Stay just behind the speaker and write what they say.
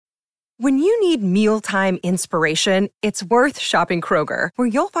When you need mealtime inspiration, it's worth shopping Kroger, where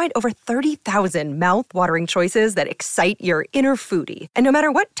you'll find over 30,000 mouth-watering choices that excite your inner foodie. And no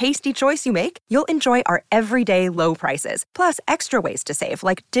matter what tasty choice you make, you'll enjoy our everyday low prices, plus extra ways to save,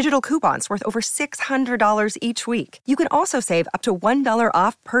 like digital coupons worth over $600 each week. You can also save up to $1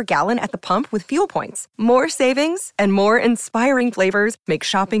 off per gallon at the pump with fuel points. More savings and more inspiring flavors make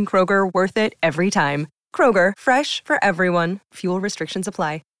shopping Kroger worth it every time. Kroger, fresh for everyone. Fuel restrictions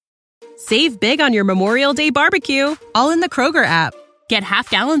apply. Save big on your Memorial Day barbecue, all in the Kroger app. Get half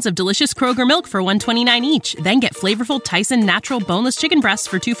gallons of delicious Kroger milk for $1.29 each. Then get flavorful Tyson natural boneless chicken breasts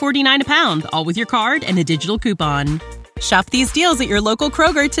for $2.49 a pound, all with your card and a digital coupon. Shop these deals at your local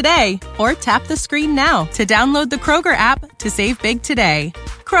Kroger today, or tap the screen now to download the Kroger app to save big today.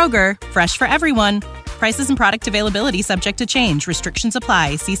 Kroger, fresh for everyone. Prices and product availability subject to change. Restrictions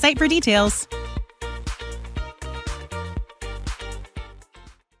apply. See site for details.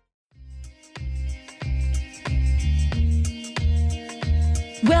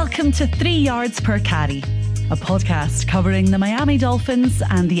 Welcome to 3 Yards Per Carry, a podcast covering the Miami Dolphins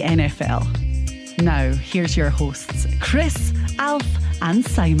and the NFL. Now, here's your hosts, Chris, Alf, and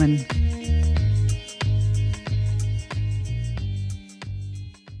Simon.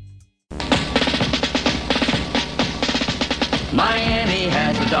 Miami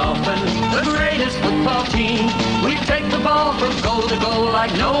has the Dolphins, the greatest football team. We take the ball from goal to goal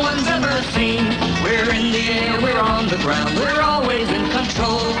like no one's ever seen. We're in the air, we're on the ground, we're always in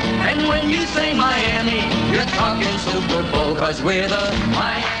control. And when you say Miami, you're talking Super Bowl, 'cause we're the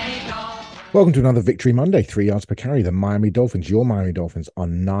Miami Dolphins. Welcome to another Victory Monday, 3 yards per carry. The Miami Dolphins, your Miami Dolphins, are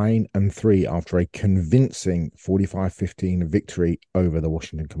 9-3 after a convincing 45-15 victory over the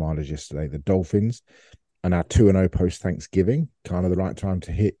Washington Commanders yesterday. The Dolphins are now 2-0 post-Thanksgiving, kind of the right time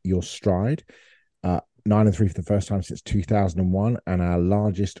to hit your stride. 9-3 for the first time since 2001, and our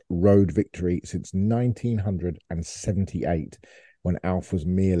largest road victory since 1978, when Alf was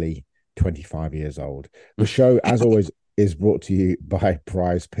merely 25 years old. The show, as always, is brought to you by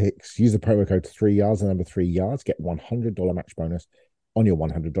Prize Picks. Use the promo code 3 yards, the number 3 yards, get $100 match bonus on your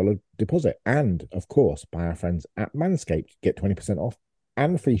 $100 deposit. And, of course, by our friends at Manscaped, get 20% off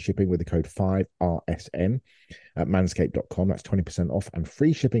and free shipping with the code 5RSN at manscaped.com. That's 20% off and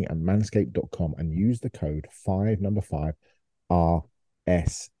free shipping at manscaped.com, and use the code 5RSN.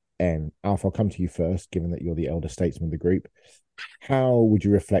 Alf, I'll come to you first, given that you're the elder statesman of the group. How would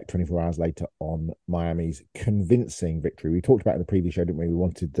you reflect 24 hours later on Miami's convincing victory? We talked about it in the previous show, didn't we? We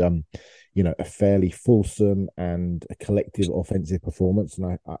wanted, a fairly fulsome and a collective offensive performance,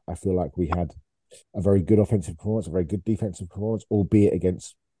 and I feel like we had a very good offensive performance, a very good defensive performance, albeit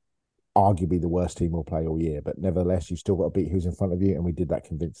against arguably the worst team we'll play all year. But nevertheless, you still got to beat who's in front of you, and we did that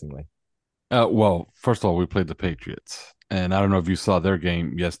convincingly. Well, first of all, we played the Patriots, and I don't know if you saw their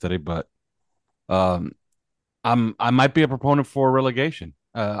game yesterday, but I might be a proponent for relegation.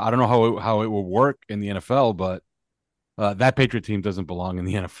 I don't know how it will work in the NFL, but that Patriot team doesn't belong in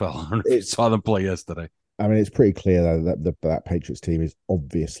the NFL. I don't know if you saw them play yesterday. I mean, it's pretty clear though that Patriots team is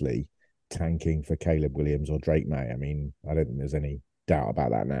obviously tanking for Caleb Williams or Drake May. I mean, I don't think there's any doubt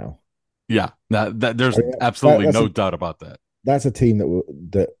about that now. Yeah, there's absolutely no doubt about that. That's a team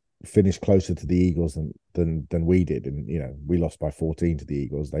that finished closer to the Eagles than we did, and we lost by 14 to the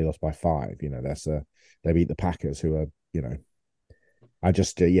Eagles. They lost by 5. They beat the Packers, who are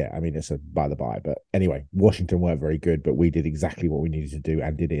it's a by the by. But anyway, Washington weren't very good, but we did exactly what we needed to do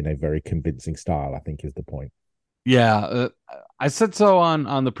and did it in a very convincing style, I think is the point. Yeah, I said so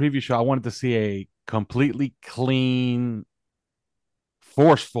on the previous show. I wanted to see a completely clean,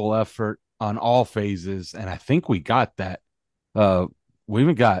 forceful effort on all phases, and I think we got that. We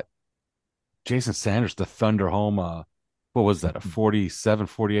even got Jason Sanders to thunder home what was that, a 47,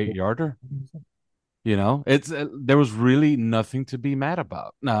 48-yarder? There was really nothing to be mad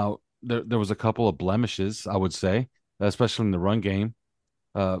about. Now, there was a couple of blemishes, I would say, especially in the run game.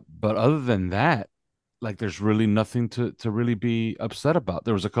 But other than that, there's really nothing to really be upset about.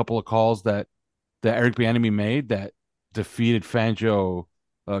 There was a couple of calls that Eric Bieniemy made that defeated Fangio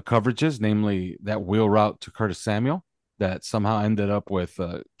coverages, namely that wheel route to Curtis Samuel that somehow ended up with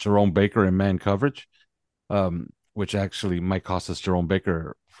Jerome Baker in man coverage, which actually might cost us Jerome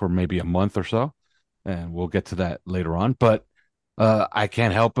Baker for maybe a month or so. And we'll get to that later on. But I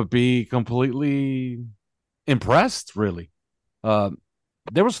can't help but be completely impressed, really. There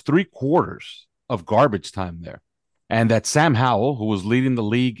was 3 quarters of garbage time there. And that Sam Howell, who was leading the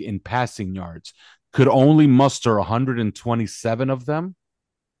league in passing yards, could only muster 127 of them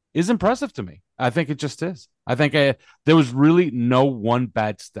is impressive to me. I think it just is. I think there was really no one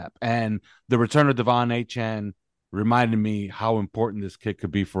bad step. And the return of Devon Achane reminded me how important this kid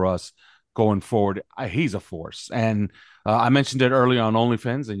could be for us going forward. He's a force. And I mentioned it earlier on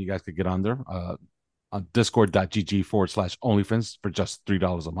OnlyFans, and you guys could get on there on discord.gg/OnlyFans for just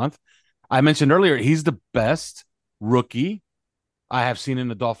 $3 a month. I mentioned earlier, he's the best rookie I have seen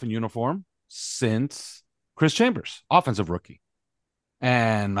in a Dolphin uniform since Chris Chambers, offensive rookie.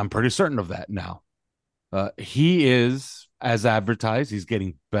 And I'm pretty certain of that now. He is, as advertised, he's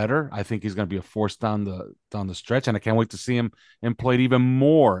getting better. I think he's going to be a force down the stretch, and I can't wait to see him employed even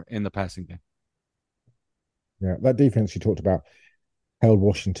more in the passing game. Yeah, that defense you talked about held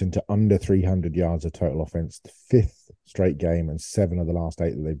Washington to under 300 yards of total offense, the fifth straight game, and 7 of the last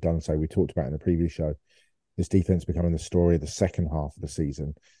 8 that they've done so. We talked about in the previous show. This defense becoming the story of the second half of the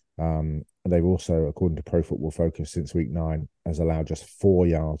season. They've also, according to Pro Football Focus, since week 9, has allowed just 4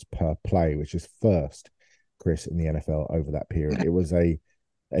 yards per play, which is first, Chris, in the NFL over that period. It was a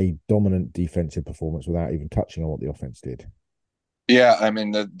dominant defensive performance without even touching on what the offense did. Yeah, I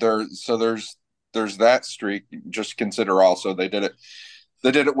mean, there's that streak. Just consider also they did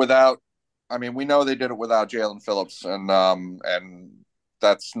it without. I mean, we know they did it without Jalen Phillips, and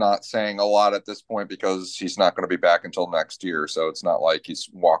that's not saying a lot at this point because he's not going to be back until next year. So it's not like he's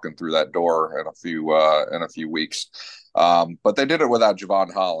walking through that door in a few weeks. But they did it without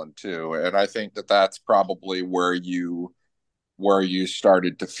Javon Holland too, and I think that's probably where you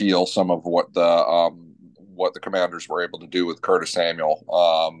started to feel some of what the Commanders were able to do with Curtis Samuel,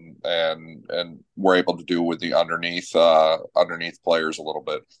 and were able to do with the underneath players a little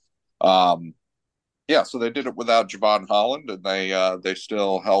bit. Yeah, so they did it without Javon Holland, and they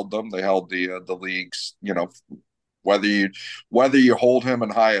still held them. They held the league's, whether you hold him in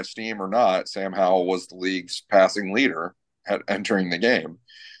high esteem or not, Sam Howell was the league's passing leader entering the game.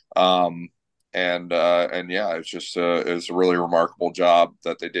 And yeah, it's a really remarkable job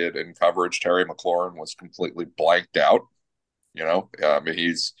that they did in coverage. Terry McLaurin was completely blanked out. I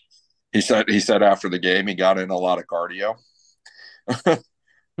mean, he said after the game he got in a lot of cardio.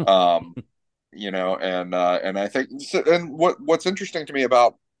 And I think, and what's interesting to me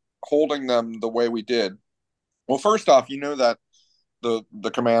about holding them the way we did, well, first off, that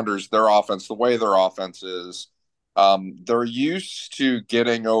the Commanders, their offense, the way their offense is, they're used to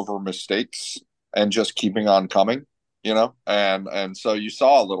getting over mistakes and just keeping on coming, and so you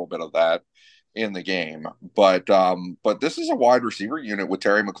saw a little bit of that in the game, but this is a wide receiver unit with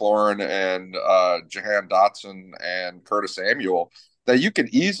Terry McLaurin and Jahan Dotson and Curtis Samuel that you can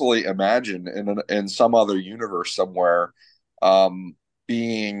easily imagine in some other universe somewhere,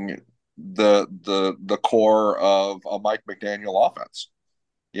 being the core of a Mike McDaniel offense,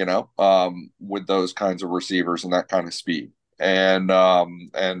 with those kinds of receivers and that kind of speed. And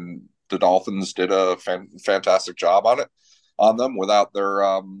the Dolphins did a fantastic job on them without their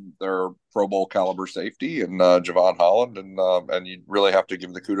Pro Bowl caliber safety and Javon Holland, and you really have to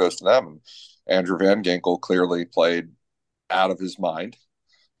give the kudos to them. And Andrew Van Ginkel clearly played out of his mind.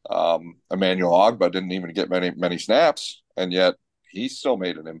 Emmanuel Ogbah didn't even get many snaps, and yet he still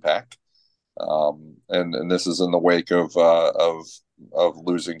made an impact. And this is in the wake of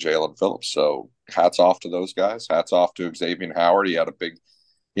losing Jalen Phillips. So hats off to those guys. Hats off to Xavier Howard. He had a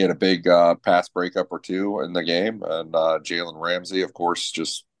big pass breakup or two in the game, and Jalen Ramsey, of course,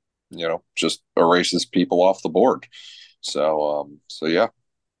 just erases people off the board. So yeah.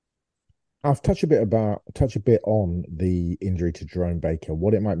 I'll touch a bit on the injury to Jerome Baker,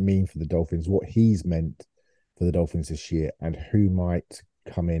 what it might mean for the Dolphins, what he's meant for the Dolphins this year, and who might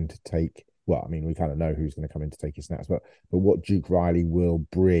come in to take. Well, I mean, we kind of know who's going to come in to take his snaps, but what Duke Riley will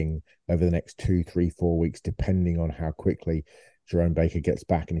bring over the next 2, 3, 4 weeks, depending on how quickly Jerome Baker gets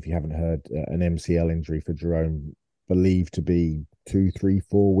back. And if you haven't heard, an MCL injury for Jerome, believed to be 2, 3,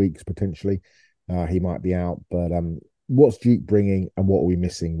 4 weeks potentially. He might be out, but what's Duke bringing, and what are we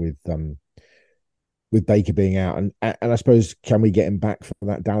missing with Baker being out? And I suppose, can we get him back from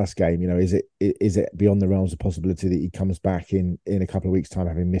that Dallas game? Is it beyond the realms of possibility that he comes back in a couple of weeks' time,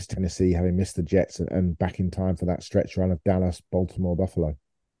 having missed Tennessee, having missed the Jets, and back in time for that stretch run of Dallas, Baltimore, Buffalo?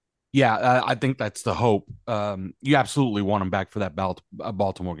 Yeah, I think that's the hope. You absolutely want him back for that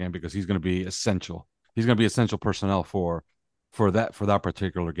Baltimore game, because he's going to be essential. He's going to be essential personnel for that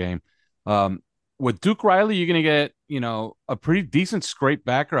particular game. With Duke Riley, you're going to get, a pretty decent scrape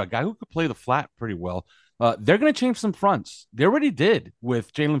backer, a guy who could play the flat pretty well. They're going to change some fronts. They already did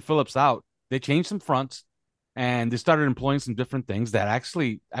with Jalen Phillips out. They changed some fronts, and they started employing some different things that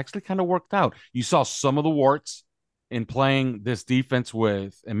actually kind of worked out. You saw some of the warts in playing this defense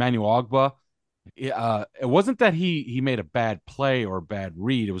with Emmanuel Ogbah. It wasn't that he made a bad play or a bad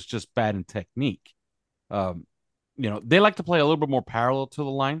read. It was just bad in technique. They like to play a little bit more parallel to the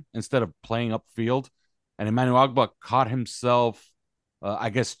line instead of playing upfield. and Emmanuel Agba caught himself,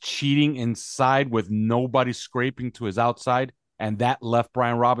 I guess, cheating inside with nobody scraping to his outside, and that left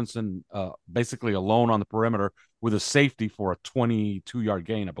Brian Robinson basically alone on the perimeter with a safety for a 22-yard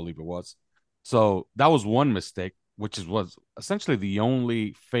gain, I believe it was. So that was one mistake, which was essentially the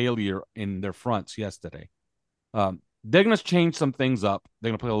only failure in their fronts yesterday. They're going to change some things up.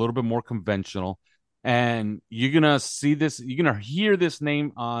 They're going to play a little bit more conventional. And you're going to see this, you're going to hear this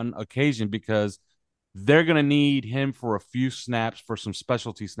name on occasion because they're going to need him for a few snaps, for some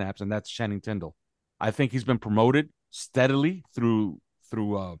specialty snaps, and that's Channing Tindall. I think he's been promoted steadily through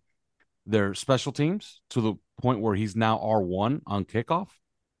their special teams to the point where he's now R1 on kickoff.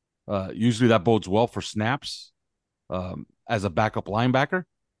 Usually that bodes well for snaps as a backup linebacker.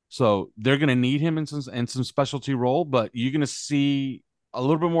 So they're going to need him in some specialty role, but you're going to see a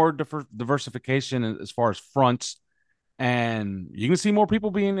little bit more diversification as far as fronts, and you can see more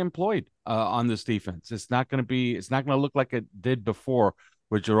people being employed on this defense. It's not going to look like it did before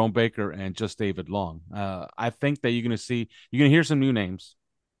with Jerome Baker and just David Long. I think that you're going to hear some new names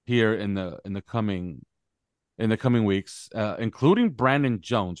here in the coming weeks, including Brandon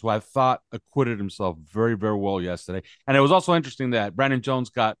Jones, who I thought acquitted himself very, very well yesterday. And it was also interesting that Brandon Jones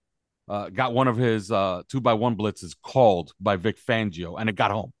got one of his 2x1 blitzes called by Vic Fangio, and it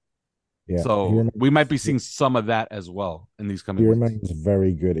got home. Yeah, so we might be seeing some of that as well in these coming weeks. He remains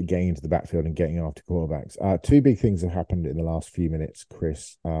very good at getting into the backfield and getting after quarterbacks. Two big things have happened in the last few minutes,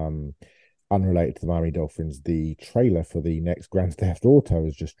 Chris. Unrelated to the Miami Dolphins, the trailer for the next Grand Theft Auto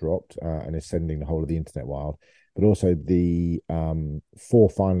has just dropped and is sending the whole of the internet wild. But also the 4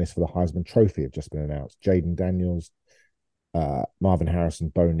 finalists for the Heisman Trophy have just been announced. Jaden Daniels, Marvin Harrison,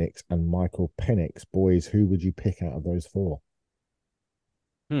 Bo Nix, and Michael Penix. Boys, who would you pick out of those 4?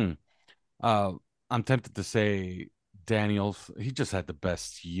 I'm tempted to say Daniels. He just had the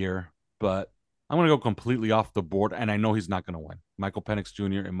best year, but I'm going to go completely off the board, and I know he's not going to win. Michael Penix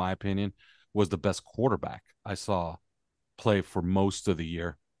Jr., in my opinion, was the best quarterback I saw play for most of the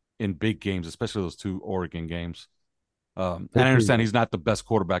year in big games, especially those 2 Oregon games. And I understand he's not the best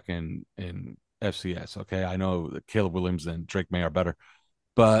quarterback in FCS. Okay, I know that Caleb Williams and Drake May are better,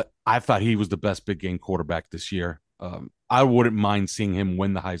 but I thought he was the best big game quarterback this year. I wouldn't mind seeing him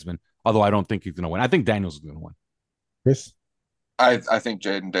win the Heisman, although I don't think he's going to win. I think Daniels is going to win. Chris? I think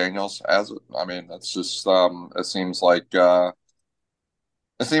Jaden Daniels that's just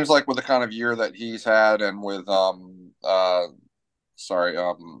it seems like with the kind of year that he's had, and with I'm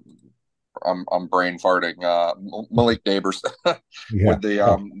brain farting. Malik Neighbors with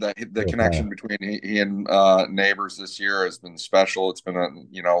the connection between he and Neighbors this year has been special. It's been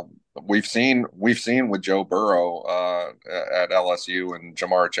we've seen with Joe Burrow at LSU and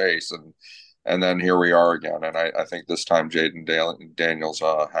Jamar Chase, and then here we are again. And I think this time Jaden Daniels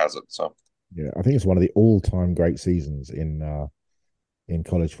has it. So yeah, I think it's one of the all-time great seasons in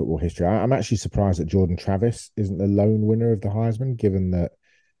college football history. I'm actually surprised that Jordan Travis isn't the lone winner of the Heisman, given that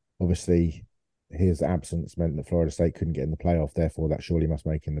obviously his absence meant that Florida State couldn't get in the playoff. Therefore, that surely must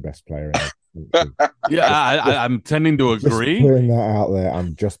make him the best player in the Yeah, I'm tending to agree. Just putting that out there.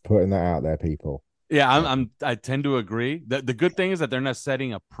 I'm just putting that out there, people. Yeah, I tend to agree. The good thing is that they're not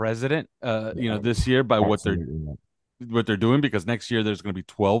setting a precedent, this year by what they're doing, because next year there's going to be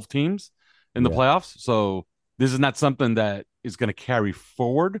 12 teams in the playoffs. So this is not something that is going to carry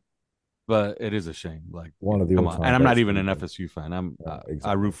forward, but it is a shame. Like, one of the come on, and I'm not even an FSU fan. Exactly.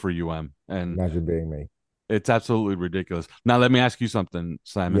 I root for UM, and imagine being me. It's absolutely ridiculous. Now let me ask you something,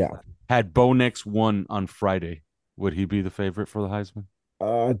 Simon. Yeah. Had Bo Nix won on Friday, would he be the favorite for the Heisman?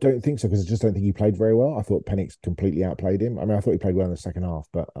 I don't think so, because I just don't think he played very well. I thought Penix completely outplayed him. I mean, I thought he played well in the second half,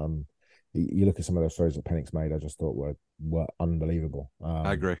 but you look at some of those throws that Penix made, I just thought were unbelievable.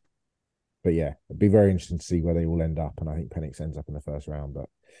 I agree. But yeah, it'd be very interesting to see where they all end up, and I think Penix ends up in the first round. But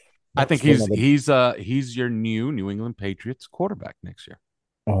I think he's your new New England Patriots quarterback next year.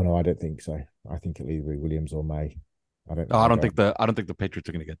 Oh no, I don't think so. I think it'll either be Williams or May. I don't think the Patriots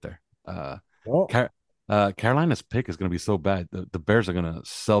are going to get there. Carolina's pick is going to be so bad. The Bears are going to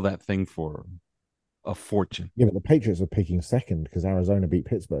sell that thing for a fortune. Yeah, but the Patriots are picking second because Arizona beat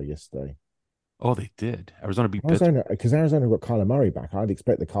Pittsburgh yesterday. Oh, they did. Arizona beat Pittsburgh because Arizona got Kyler Murray back. I'd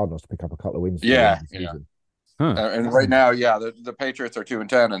expect the Cardinals to pick up a couple of wins. Yeah. Huh. And right now, the Patriots are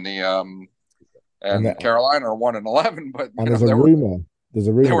 2-10, and Carolina are 1-11. But there's a rumor.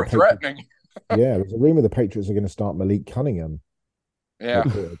 They were threatening. Yeah, there's a rumor the Patriots are going to start Malik Cunningham. Yeah.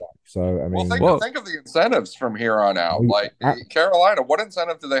 So I mean, think of the incentives from here on out. Carolina, what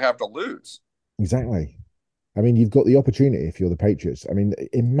incentive do they have to lose? Exactly. I mean, you've got the opportunity if you're the Patriots. I mean,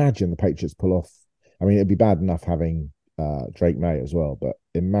 imagine the Patriots pull off. I mean, it'd be bad enough having Drake May as well, but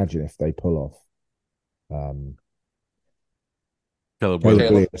imagine if they pull off Caleb Caleb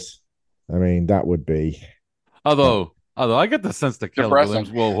Williams. Williams. I mean, Caleb Caleb. Williams. I mean, that would be that. Although I get the sense that Caleb Depressing.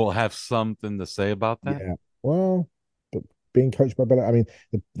 Williams will have something to say about that. Yeah. Well, but being coached by better. I mean,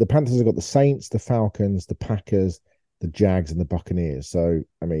 the Panthers have got the Saints, the Falcons, the Packers, the Jags, and the Buccaneers. So,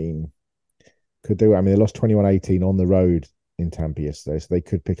 I mean, could do. I mean, they lost 21-18 on the road in Tampa yesterday, so they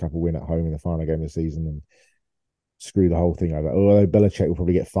could pick up a win at home in the final game of the season and screw the whole thing over. Although Belichick will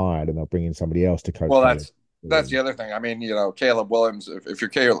probably get fired and they'll bring in somebody else to coach. Well, that's the other thing. I mean, Caleb Williams. If you're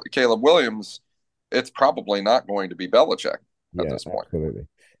Caleb Williams, it's probably not going to be Belichick at this point. Absolutely.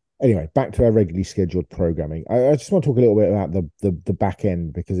 Anyway, back to our regularly scheduled programming. I just want to talk a little bit about the back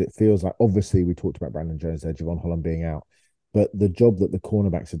end, because it feels like, obviously we talked about Brandon Jones there, Javon Holland being out, but the job that the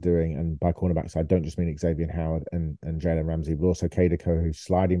cornerbacks are doing, and by cornerbacks I don't just mean Xavier Howard and Jalen Ramsey, but also Kadeko, who's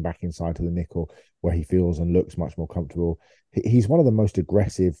sliding back inside to the nickel where he feels and looks much more comfortable. He's one of the most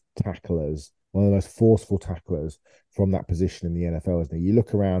aggressive tacklers, one of the most forceful tacklers from that position in the NFL, isn't he? You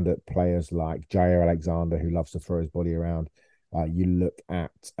look around at players like Jair Alexander, who loves to throw his body around. You look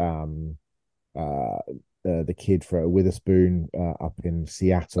at the kid for Witherspoon up in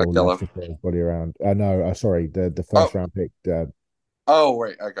Seattle, loves to throw his body around. Sorry, the first round pick. Oh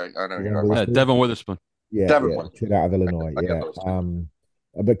wait, okay, I know. Devin Witherspoon. Kid out of Illinois.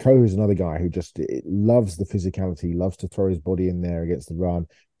 But Cohu is another guy who just loves the physicality, loves to throw his body in there against the run,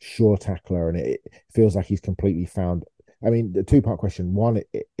 sure tackler, and it feels like he's completely found. I mean, the two-part question. One,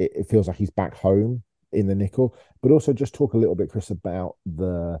 it feels like he's back home in the nickel, but also just talk a little bit, Chris, about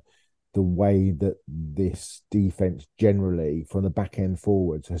the way that this defense generally from the back end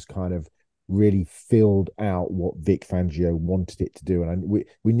forwards has kind of really filled out what Vic Fangio wanted it to do. And we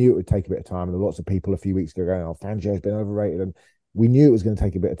knew it would take a bit of time. And lots of people a few weeks ago going, "Oh, Fangio's been overrated," and we knew it was going to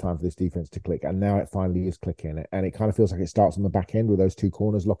take a bit of time for this defense to click, and now it finally is clicking. And it kind of feels like it starts on the back end with those two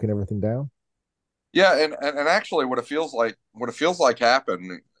corners locking everything down. Yeah, and actually, what it feels like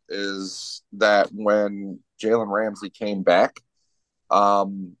happened is that when Jalen Ramsey came back,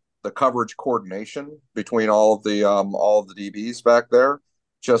 the coverage coordination between all of the DBs back there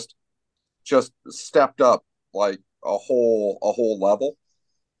just stepped up like a whole level.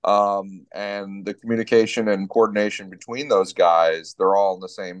 And the communication and coordination between those guys, they're all on the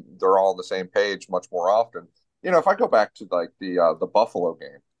same page much more often. If I go back to like the Buffalo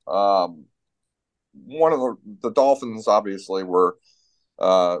game, one of the Dolphins obviously were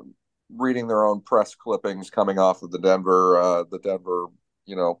reading their own press clippings coming off of the Denver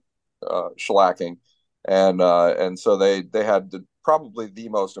shellacking, and so they had probably the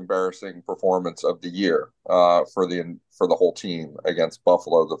most embarrassing performance of the year for the whole team against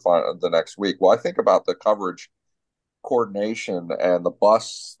Buffalo the next week. Well, I think about the coverage coordination and the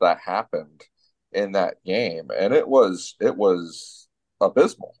busts that happened in that game, and it was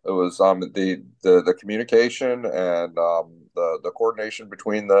abysmal. It was the communication and the coordination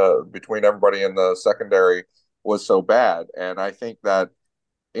between everybody in the secondary was so bad, and I think that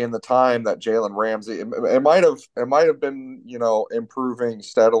in the time that Jalen Ramsey, it might have been improving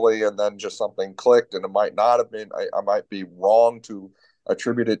steadily, and then just something clicked, and it might not have been. I might be wrong to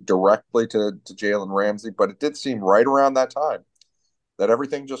attribute it directly to Jalen Ramsey, but it did seem right around that time that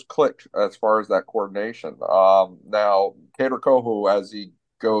everything just clicked as far as that coordination. Now, Kader Kohu, as he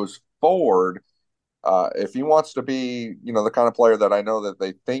goes forward, if he wants to be, the kind of player that I know that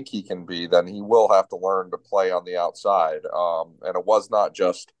they think he can be, then he will have to learn to play on the outside. And it was not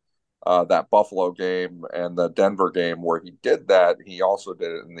just that Buffalo game and the Denver game where he did that. He also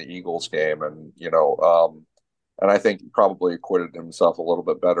did it in the Eagles game, and and I think he probably acquitted himself a little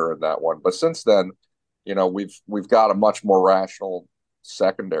bit better in that one. But since then, we've got a much more rational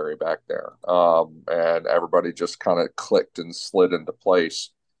secondary back there, and everybody just kind of clicked and slid into place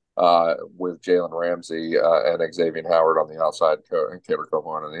with Jalen Ramsey and Xavier Howard on the outside and Kader Kohu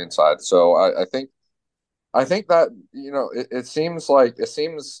on the inside. So I think that it seems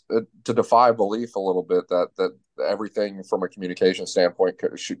to defy belief a little bit that everything from a communication standpoint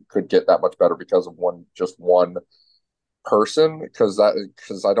could get that much better because of one person. Because I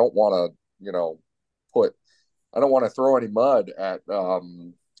don't want to I don't want to throw any mud at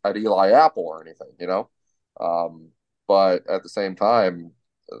Eli Apple or anything, but at the same time,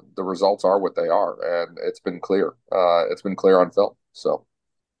 the results are what they are, and it's been clear. It's been clear on film. So,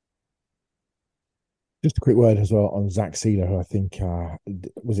 just a quick word as well on Zach Sealer, who I think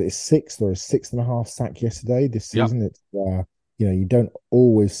was it his sixth or his 6.5 sack yesterday this season. Yep. It's you don't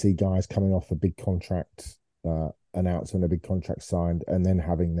always see guys coming off a big contract announcement, a big contract signed, and then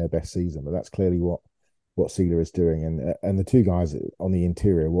having their best season. But that's clearly what Sealer is doing, and the two guys on the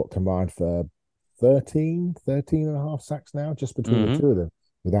interior, combined for 13 and a half sacks now, just between the two of them,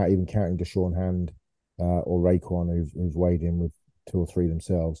 without even counting Deshaun Hand or Raekwon, who's weighed in with 2 or 3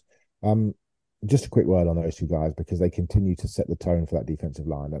 themselves. Just a quick word on those two guys because they continue to set the tone for that defensive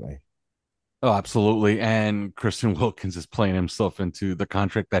line, don't they? Oh, absolutely. And Christian Wilkins is playing himself into the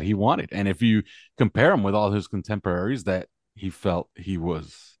contract that he wanted. And if you compare him with all his contemporaries that he felt he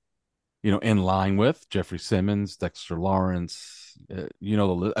was, in line with, Jeffrey Simmons, Dexter Lawrence,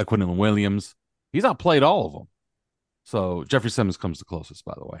 Quinton Williams, he's outplayed all of them. So Jeffrey Simmons comes the closest,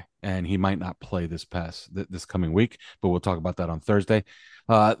 by the way, and he might not play this coming week, but we'll talk about that on Thursday.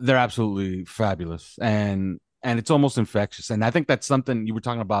 They're absolutely fabulous, and it's almost infectious. And I think that's something you were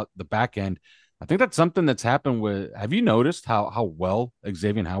talking about the back end. I think that's something that's happened with. Have you noticed how well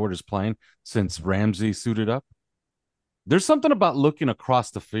Xavier Howard is playing since Ramsey suited up? There's something about looking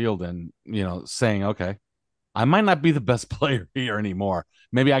across the field and saying, okay, I might not be the best player here anymore.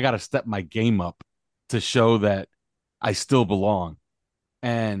 Maybe I got to step my game up to show that I still belong.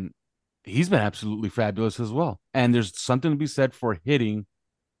 And he's been absolutely fabulous as well. And there's something to be said for hitting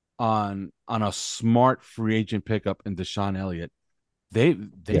on a smart free agent pickup in Deshaun Elliott.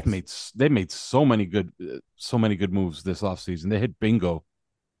 They've made so many good moves this offseason. They hit bingo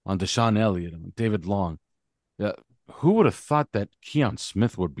on Deshaun Elliott and David Long. Who would have thought that Keon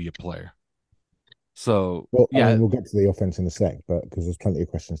Smith would be a player? So, well, yeah, I mean, we'll get to the offense in a sec, but because there's plenty of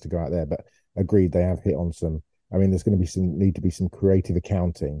questions to go out there. But agreed, they have hit on some. I mean, there's going to be need to be some creative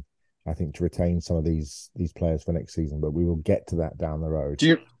accounting, I think, to retain some of these players for next season. But we will get to that down the road.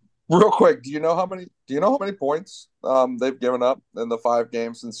 Real quick, do you know how many points they've given up in the 5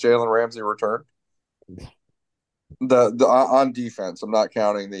 games since Jalen Ramsey returned? The on defense, I'm not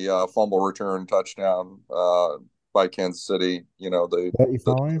counting the fumble return touchdown by Kansas City.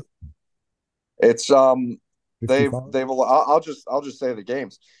 35. It's 55? they've I'll just say the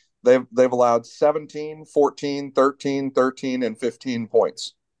games. They've allowed 17, 14, 13, 13, and 15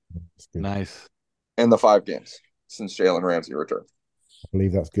 points. Nice. In the 5 games since Jalen Ramsey returned. I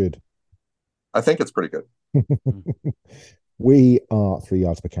believe that's good. I think it's pretty good. We are 3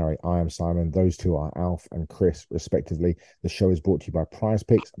 yards per carry. I am Simon. Those two are Alf and Chris, respectively. The show is brought to you by Prize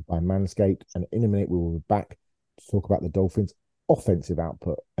Picks and by Manscaped. And in a minute, we will be back to talk about the Dolphins' offensive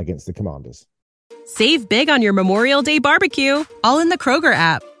output against the Commanders. Save big on your Memorial Day barbecue, all in the Kroger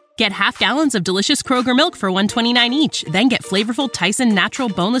app. Get half gallons of delicious Kroger milk for $1.29 each. Then get flavorful Tyson natural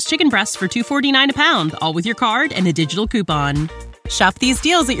boneless chicken breasts for $2.49 a pound, all with your card and a digital coupon. Shop these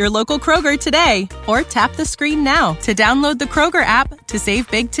deals at your local Kroger today, or tap the screen now to download the Kroger app to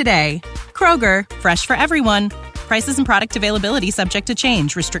save big today. Kroger, fresh for everyone. Prices and product availability subject to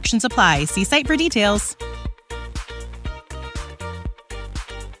change. Restrictions apply. See site for details.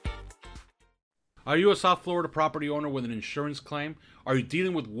 Are you a South Florida property owner with an insurance claim? Are you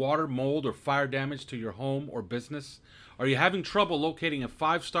dealing with water, mold, or fire damage to your home or business? Are you having trouble locating a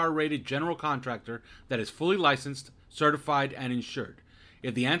 5-star rated general contractor that is fully licensed, certified, and insured?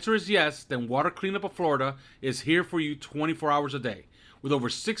 If the answer is yes, then Water Cleanup of Florida is here for you 24 hours a day. With over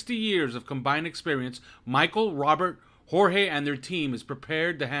 60 years of combined experience, Michael, Robert, Jorge, and their team is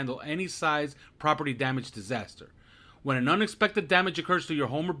prepared to handle any size property damage disaster. When an unexpected damage occurs to your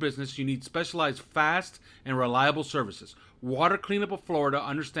home or business, you need specialized, fast, and reliable services. Water Cleanup of Florida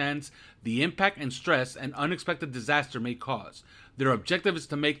understands the impact and stress an unexpected disaster may cause. Their objective is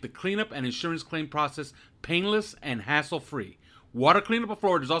to make the cleanup and insurance claim process painless and hassle-free. Water Cleanup of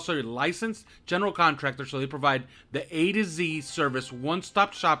Florida is also a licensed general contractor, so they provide the A to Z service,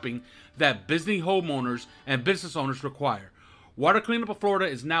 one-stop shopping that busy homeowners and business owners require. Water Cleanup of Florida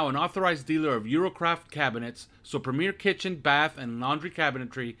is now an authorized dealer of Eurocraft cabinets, so premier kitchen, bath, and laundry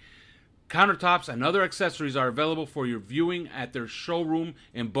cabinetry, countertops, and other accessories are available for your viewing at their showroom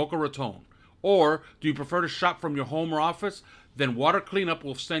in Boca Raton. Or, do you prefer to shop from your home or office? Then Water Cleanup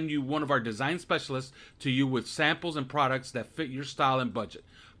will send you one of our design specialists to you with samples and products that fit your style and budget.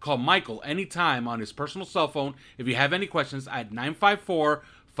 Call Michael anytime on his personal cell phone if you have any questions at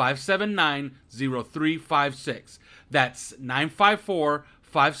 954-579-0356. That's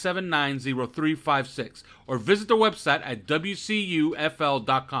 954-579-0356. Or visit their website at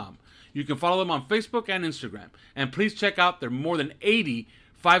wcufl.com. You can follow them on Facebook and Instagram. And please check out their more than 80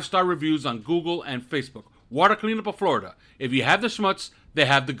 5-star reviews on Google and Facebook. Water Cleanup of Florida. If you have the schmutz, they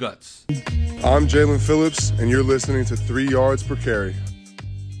have the guts. I'm Jalen Phillips, and you're listening to 3 Yards Per Carry.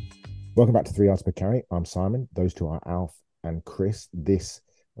 Welcome back to 3 Yards Per Carry. I'm Simon. Those two are Alf and Chris. This,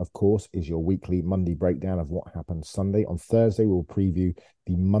 of course, is your weekly Monday breakdown of what happened Sunday. On Thursday, we'll preview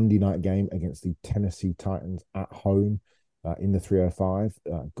the Monday night game against the Tennessee Titans at home in the 305.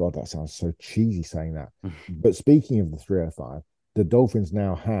 God, that sounds so cheesy saying that. But speaking of the 305, the Dolphins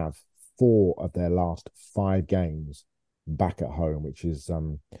now have 4 of their last 5 games back at home, which is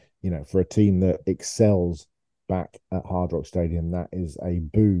for a team that excels back at Hard Rock Stadium, that is a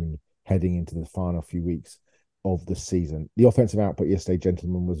boon heading into the final few weeks of the season. The offensive output yesterday,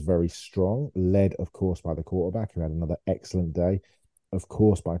 gentlemen, was very strong, led, of course, by the quarterback, who had another excellent day, of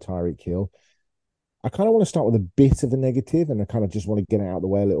course, by Tyreek Hill. I kind of want to start with a bit of a negative, and I kind of just want to get it out of the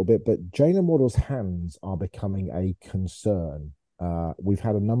way a little bit, but Jalen Waddle's hands are becoming a concern. We've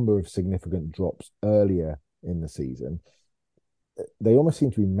had a number of significant drops earlier in the season. They almost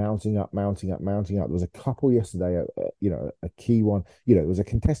seem to be mounting up. There was a couple yesterday, a key one. There was a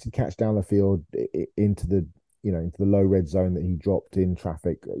contested catch down the field into the low red zone that he dropped in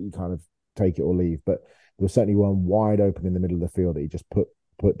traffic. You kind of take it or leave, but there was certainly one wide open in the middle of the field that he just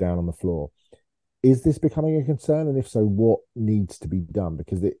put down on the floor. Is this becoming a concern? And if so, what needs to be done?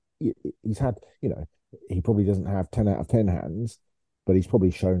 Because he's had, he probably doesn't have 10 out of 10 hands, but he's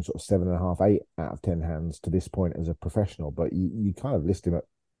probably shown sort of 7.5, 8 out of 10 hands to this point as a professional. But you kind of list him at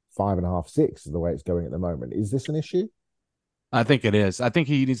 5.5, 6 the way it's going at the moment. Is this an issue? I think it is. I think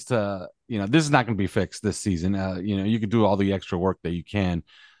he needs to, this is not going to be fixed this season. You can do all the extra work that you can,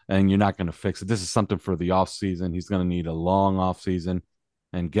 and you're not going to fix it. This is something for the off season. He's going to need a long off season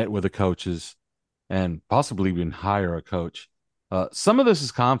and get with the coaches and possibly even hire a coach. Some of this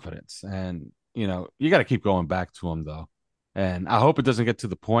is confidence, and you got to keep going back to him though. And I hope it doesn't get to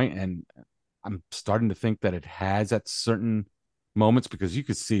the point, and I'm starting to think that it has at certain moments, because you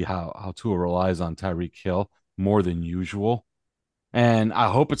could see how Tua relies on Tyreek Hill more than usual. And I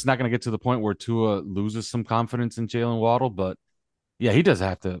hope it's not going to get to the point where Tua loses some confidence in Jalen Waddle. But yeah, he does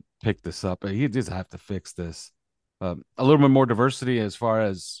have to pick this up. He does have to fix this. A little bit more diversity as far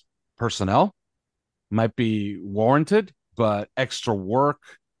as personnel might be warranted, but extra work,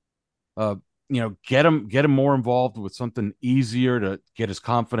 get him more involved with something easier to get his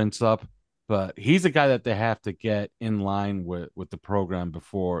confidence up. But he's a guy that they have to get in line with the program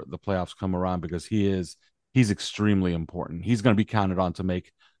before the playoffs come around, because he's extremely important. He's going to be counted on to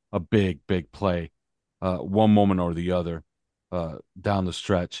make a big play one moment or the other down the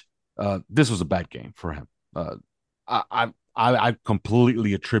stretch. This was a bad game for him. I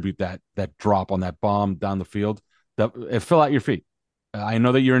completely attribute that drop on that bomb down the field. That it fell at your feet. I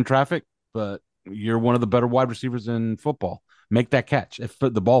know that you're in traffic, but you're one of the better wide receivers in football. Make that catch. If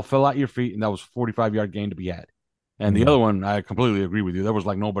the ball fell at your feet, and that was a 45-yard gain to be had. And the other one, I completely agree with you. There was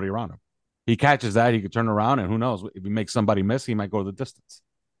like nobody around him. He catches that, he could turn around, and who knows? If he makes somebody miss, he might go the distance.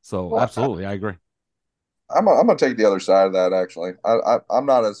 So absolutely, I agree. I'm gonna take the other side of that. Actually, I'm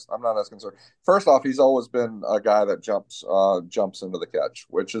not as concerned. First off, he's always been a guy that jumps into the catch,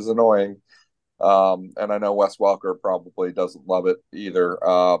 which is annoying. And I know Wes Welker probably doesn't love it either.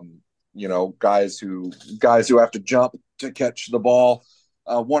 Guys who have to jump to catch the ball.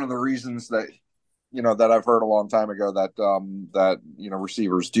 One of the reasons that that I've heard a long time ago that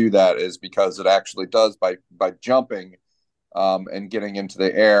receivers do that is because it actually does by jumping. And getting into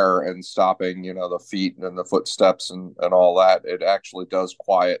the air and stopping, the feet and the footsteps and all that, it actually does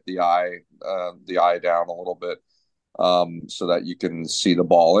quiet the eye down a little bit, so that you can see the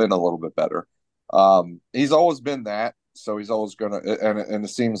ball in a little bit better. He's always been that, so he's always gonna, and it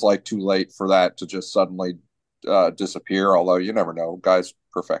seems like too late for that to just suddenly disappear. Although you never know, guys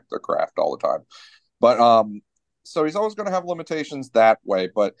perfect their craft all the time, but so he's always going to have limitations that way.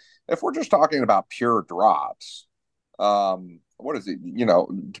 But if we're just talking about pure drops. What is he?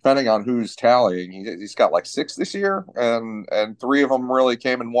 Depending on who's tallying, he's got like 6 this year, and 3 of them really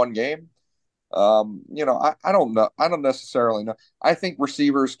came in one game. I don't know. I don't necessarily know. I think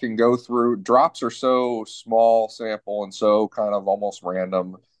receivers can go through drops are so small sample and so kind of almost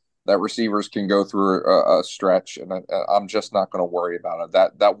random that receivers can go through a stretch, and I'm just not going to worry about it.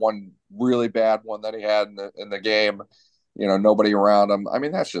 That one really bad one that he had in the game, nobody around him. I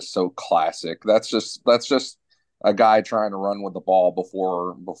mean, that's just so classic. That's just a guy trying to run with the ball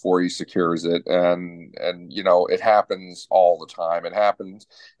before he secures it. And it happens all the time.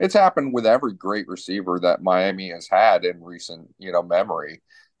 It's happened with every great receiver that Miami has had in recent, memory.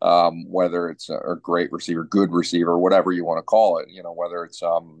 Whether it's a great receiver, good receiver, whatever you want to call it, whether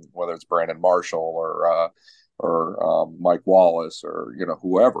it's Brandon Marshall or Mike Wallace or,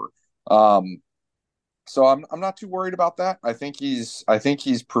 whoever. So I'm not too worried about that. I think he's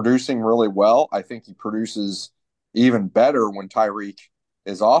producing really well. I think he produces even better when Tyreek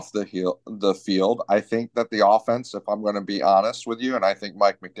is off the field. I think that the offense, if I'm going to be honest with you, and I think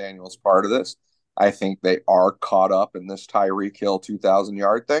Mike McDaniel's part of this, I think they are caught up in this Tyreek Hill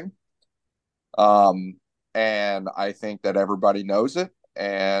 2,000-yard thing. And I think that everybody knows it.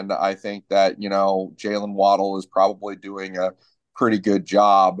 And I think that, Jalen Waddle is probably doing a pretty good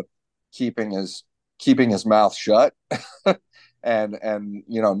job keeping his mouth shut and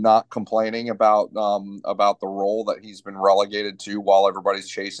not complaining about the role that he's been relegated to while everybody's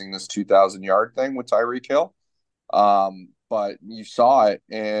chasing this 2,000-yard thing with Tyreek Hill. But you saw it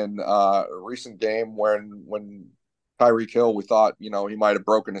in a recent game when Tyreek Hill, we thought, he might have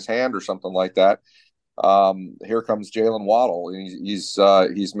broken his hand or something like that. Here comes Jalen Waddle.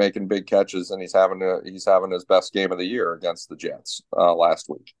 He's making big catches, and he's having his best game of the year against the Jets last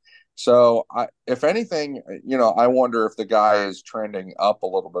week. So if anything, I wonder if the guy is trending up a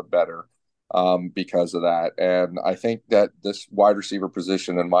little bit better because of that. And I think that this wide receiver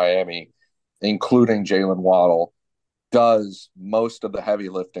position in Miami, including Jalen Waddle, does most of the heavy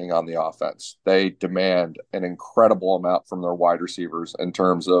lifting on the offense. They demand an incredible amount from their wide receivers in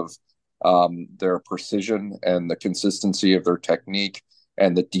terms of their precision and the consistency of their technique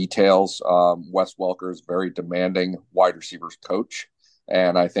and the details. Wes Welker is very demanding wide receivers coach.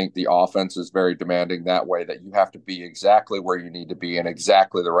 And I think the offense is very demanding that way, that you have to be exactly where you need to be in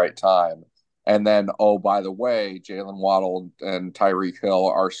exactly the right time. And then, oh, by the way, Jalen Waddle and Tyreek Hill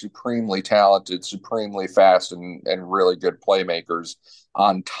are supremely talented, supremely fast, and really good playmakers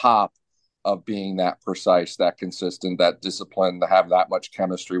on top of being that precise, that consistent, that disciplined, to have that much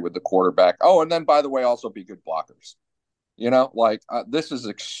chemistry with the quarterback. Oh, and then, by the way, also be good blockers. This is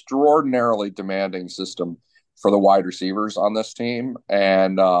extraordinarily demanding system for the wide receivers on this team.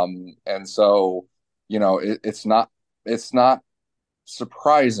 And so, it's not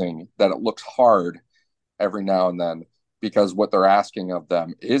surprising that it looks hard every now and then, because what they're asking of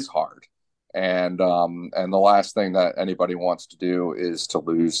them is hard. And the last thing that anybody wants to do is to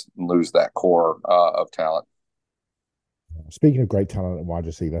lose that core of talent. Speaking of great talent at wide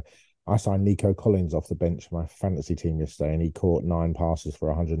receiver, I signed Nico Collins off the bench for my fantasy team yesterday, and he caught 9 passes for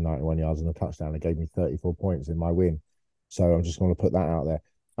 191 yards and a touchdown. It gave me 34 points in my win. So I'm just going to put that out there.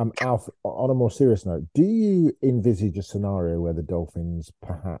 Alf, on a more serious note, do you envisage a scenario where the Dolphins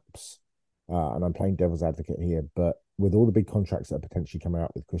perhaps, and I'm playing devil's advocate here, but with all the big contracts that are potentially coming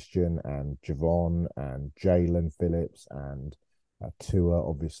out with Christian and Javon and Jalen Phillips and Tua,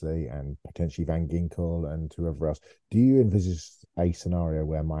 obviously, and potentially Van Ginkel and whoever else, do you envisage a scenario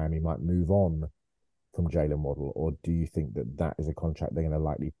where Miami might move on from Jalen Waddle, or do you think that is a contract they're going to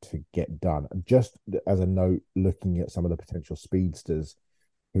likely to get done? Just as a note, looking at some of the potential speedsters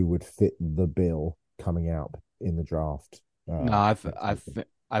who would fit the bill coming out in the draft. No,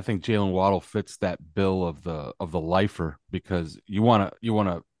 I think Jalen Waddle fits that bill of the lifer, because you want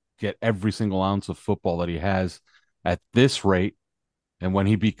to get every single ounce of football that he has at this rate. And when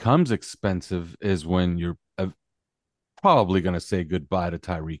he becomes expensive is when you're probably going to say goodbye to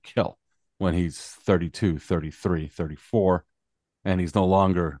Tyreek Hill, when he's 32, 33, 34, and he's no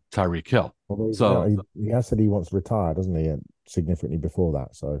longer Tyreek Hill. Well, he has said he wants to retire, doesn't he? Significantly before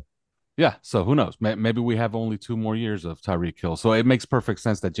that. So, yeah. So who knows? Maybe we have only 2 more years of Tyreek Hill. So it makes perfect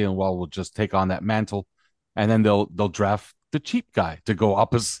sense that Jalen Waddle will just take on that mantle, and then they'll draft the cheap guy to go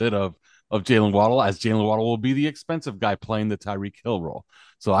opposite of Jalen Waddle, as Jalen Waddle will be the expensive guy playing the Tyreek Hill role.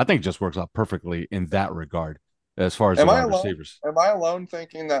 So I think it just works out perfectly in that regard as far as the wide receivers. Am I alone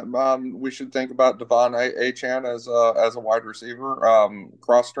thinking that we should think about Devon Achane as a wide receiver,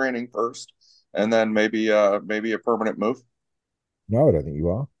 cross training first, and then maybe a permanent move? No, I don't think you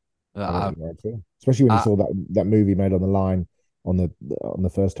are. Especially when you saw that move he made on the line on the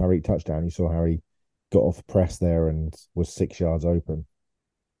first Tyreek touchdown. You saw how he got off press there and was 6 yards open.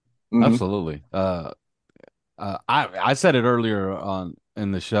 Mm-hmm. Absolutely. I said it earlier on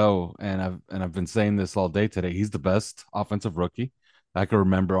in the show, and I've been saying this all day today. He's the best offensive rookie I can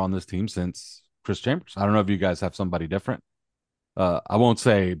remember on this team since Chris Chambers. I don't know if you guys have somebody different. I won't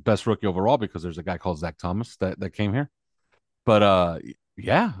say best rookie overall, because there's a guy called Zach Thomas that came here. But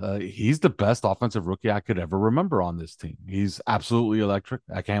he's the best offensive rookie I could ever remember on this team. He's absolutely electric.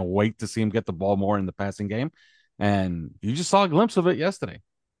 I can't wait to see him get the ball more in the passing game. And you just saw a glimpse of it yesterday.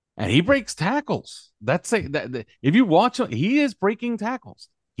 And he breaks tackles. If you watch him, he is breaking tackles.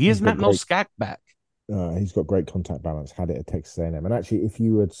 He is not no scack back. He's got great contact balance. Had it at Texas A&M. And actually, if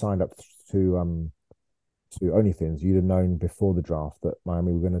you had signed up to OnlyFins, you'd have known before the draft that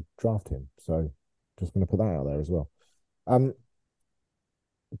Miami were going to draft him. So just going to put that out there as well.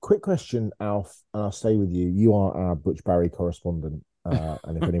 Quick question, Alf, and I'll stay with you. You are our Butch Barry correspondent,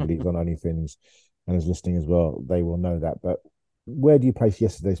 and if anybody's on OnlyFins and is listening as well, they will know that. But where do you place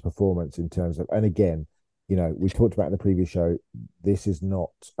yesterday's performance in terms of, and again, we talked about in the previous show, this is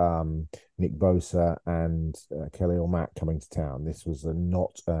not Nick Bosa and Kelly Mack coming to town. This was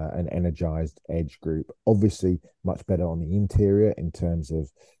not an energized edge group. Obviously, much better on the interior in terms of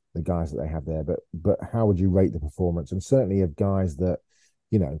the guys that they have there. But how would you rate the performance? And certainly of guys that,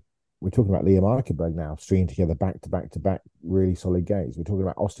 we're talking about Liam Eichenberg now stringing together back to back to back really solid games. We're talking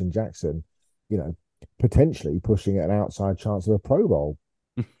about Austin Jackson, potentially pushing at an outside chance of a Pro Bowl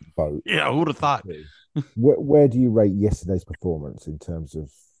vote. Yeah, who would have thought? Where do you rate yesterday's performance in terms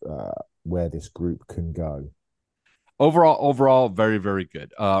of where this group can go? Overall, very, very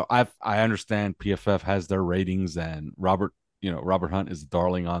good. I understand PFF has their ratings, and Robert Hunt is the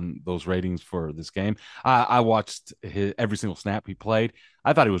darling on those ratings for this game. I watched every single snap he played.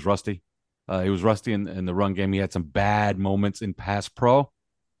 I thought he was rusty. He was rusty in the run game. He had some bad moments in pass pro,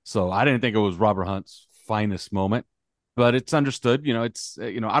 so I didn't think it was Robert Hunt's finest moment. But it's understood. I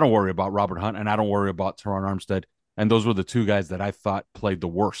don't worry about Robert Hunt, and I don't worry about Teron Armstead. And those were the two guys that I thought played the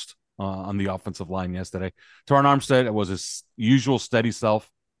worst on the offensive line yesterday. Teron Armstead was his usual steady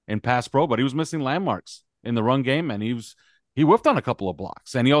self in pass pro, but he was missing landmarks in the run game, and he whiffed on a couple of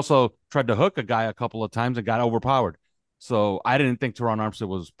blocks, and he also tried to hook a guy a couple of times and got overpowered. So I didn't think Teron Armstead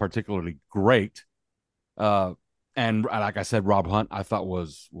was particularly great. And like I said, Rob Hunt I thought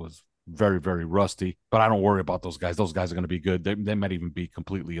was very, very rusty, but I don't worry about those guys. Those guys are going to be good. They might even be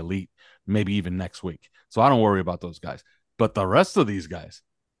completely elite, maybe even next week. So I don't worry about those guys. But the rest of these guys,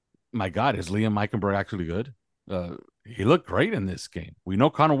 my God, is Liam Eichenberg actually good? He looked great in this game. We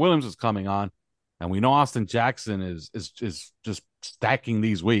know Connor Williams is coming on, and we know Austin Jackson is just stacking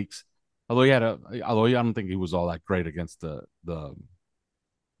these weeks. Although I don't think he was all that great against the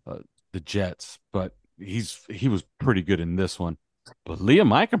Jets, but he was pretty good in this one. But Liam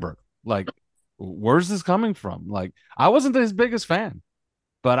Eichenberg, like, where's this coming from? Like, I wasn't his biggest fan,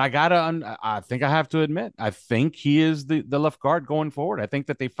 but I think I have to admit, I think he is the left guard going forward. I think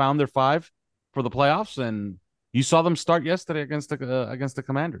that they found their five for the playoffs, and you saw them start yesterday against the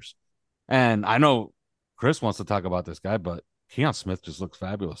Commanders. And I know Chris wants to talk about this guy, but Keon Smith just looks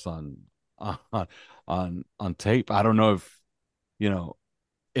fabulous on tape. I don't know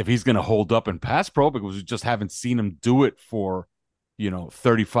if he's going to hold up in pass pro, because we just haven't seen him do it for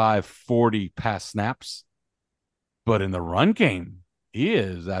 35, 40 pass snaps. But in the run game, he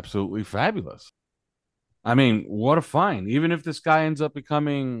is absolutely fabulous. I mean, what a find. Even if this guy ends up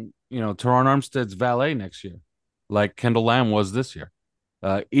becoming, Teron Armstead's valet next year, like Kendall Lamb was this year,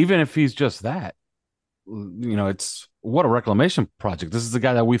 even if he's just that, it's what a reclamation project. This is the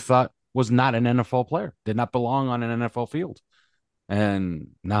guy that we thought was not an NFL player, did not belong on an NFL field. And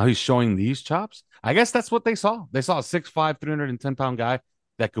now he's showing these chops. I guess that's what they saw. They saw a 6'5", 310-pound guy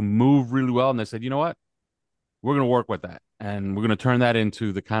that could move really well. And they said, you know what? We're going to work with that. And we're going to turn that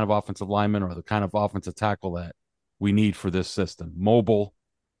into the kind of offensive lineman or the kind of offensive tackle that we need for this system. Mobile,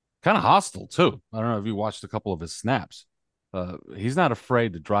 kind of hostile, too. I don't know if you watched a couple of his snaps. He's not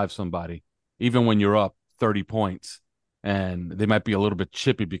afraid to drive somebody, even when you're up 30 points. And they might be a little bit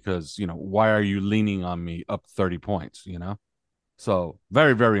chippy because, why are you leaning on me up 30 points, So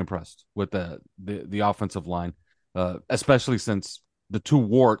very, very impressed with the offensive line, especially since the two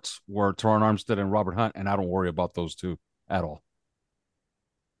warts were Teron Armstead and Robert Hunt, and I don't worry about those two at all.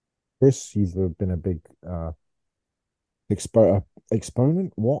 Chris, you've been a big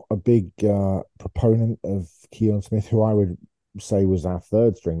exponent. What a big proponent of Keon Smith, who I would say was our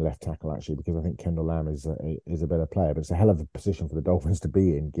third string left tackle, actually, because I think Kendall Lamb is a better player, but it's a hell of a position for the Dolphins to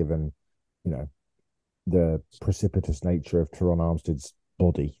be in, given the precipitous nature of Teron Armstead's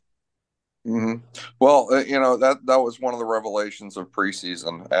body. Mm-hmm. Well, that was one of the revelations of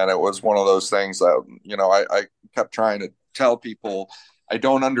preseason, and it was one of those things that I kept trying to tell people. I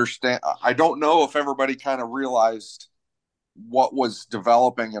don't understand. I don't know if everybody kind of realized what was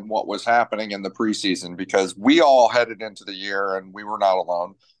developing and what was happening in the preseason, because we all headed into the year, and we were not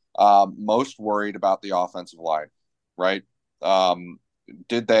alone, most worried about the offensive line, right?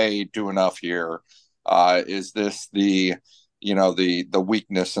 Did they do enough here? Is this the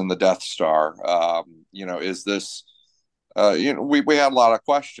weakness in the Death Star? Is this, we had a lot of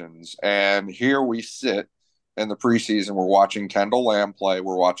questions, and here we sit in the preseason. We're watching Kendall Lamb play.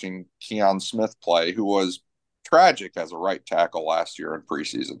 We're watching Keon Smith play, who was tragic as a right tackle last year in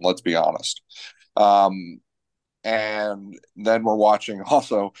preseason. Let's be honest. And then we're watching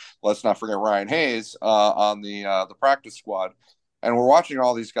also, let's not forget Ryan Hayes on the practice squad. And we're watching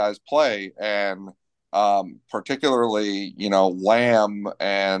all these guys play, and particularly, Lamb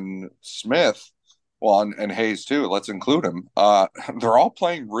and Smith, well, and Hayes too, let's include him. They're all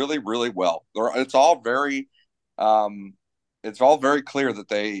playing really, really well. It's all very clear that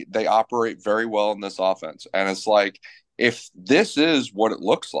they operate very well in this offense. And it's like, if this is what it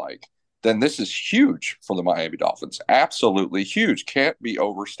looks like, then this is huge for the Miami Dolphins. Absolutely huge. Can't be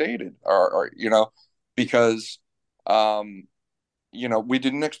overstated, or because we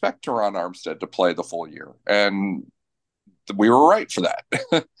didn't expect Teron Armstead to play the full year. And we were right for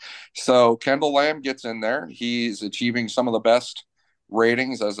that. So Kendall Lamb gets in there. He's achieving some of the best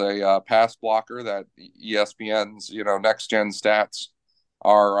ratings as a pass blocker that ESPN's next gen stats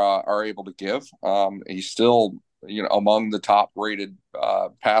are able to give. He's still among the top rated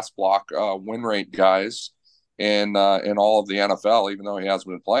pass block win rate guys in all of the NFL, even though he hasn't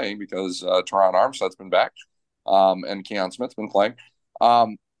been playing because Teron Armstead's been back and Keon Smith's been playing.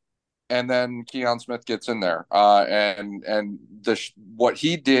 And then Keon Smith gets in there, and what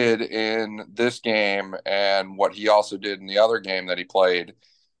he did in this game and what he also did in the other game that he played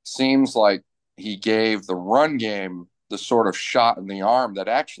seems like he gave the run game the sort of shot in the arm that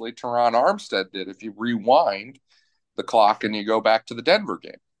actually Teron Armstead did. If you rewind the clock and you go back to the Denver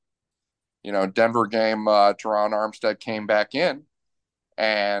game, Denver game, Teron Armstead came back in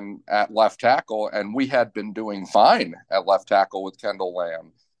and at left tackle, and we had been doing fine at left tackle with Kendall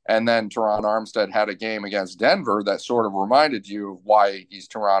Lamb. And then Teron Armstead had a game against Denver that sort of reminded you of why he's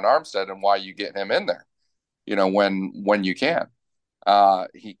Teron Armstead and why you get him in there, when you can.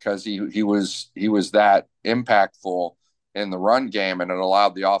 Because he was that impactful in the run game, and it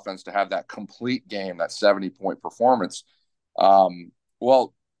allowed the offense to have that complete game, that 70-point performance.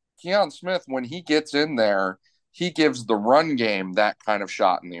 Well, Keon Smith, when he gets in there, he gives the run game that kind of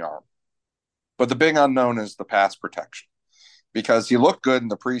shot in the arm. But the big unknown is the pass protection, because he looked good in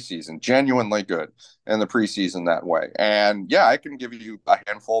the preseason, genuinely good in the preseason that way. And yeah, I can give you a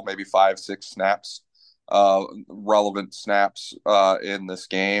handful, maybe 5-6 snaps, relevant snaps in this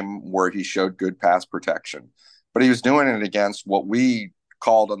game where he showed good pass protection. But he was doing it against what we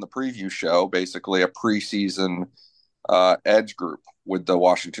called on the preview show, basically a preseason edge group with the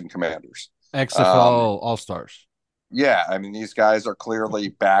Washington Commanders. XFL All-Stars. Yeah, I mean, these guys are clearly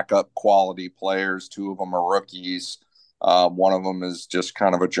backup quality players. 2 of them are rookies. One of them is just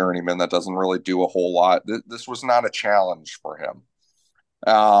kind of a journeyman that doesn't really do a whole lot. This was not a challenge for him.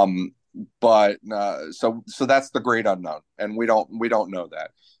 But so that's the great unknown, and we don't know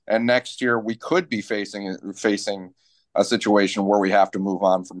that. And next year we could be facing a situation where we have to move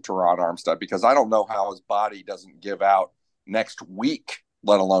on from Teron Armstead, because I don't know how his body doesn't give out next week,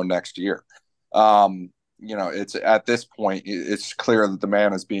 let alone next year. It's at this point, it's clear that the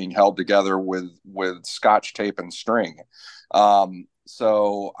man is being held together with scotch tape and string.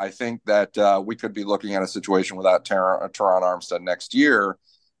 So I think that we could be looking at a situation without Teron Armstead next year,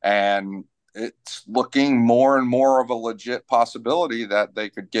 and it's looking more and more of a legit possibility that they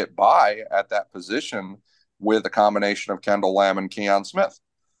could get by at that position with a combination of Kendall Lamb and Keon Smith.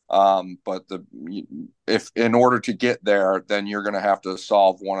 But if in order to get there, then you're going to have to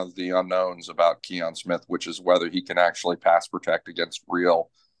solve one of the unknowns about Keon Smith, which is whether he can actually pass protect against real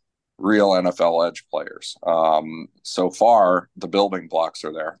NFL edge players. So far, the building blocks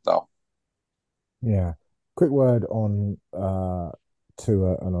are there, though. Yeah. Quick word on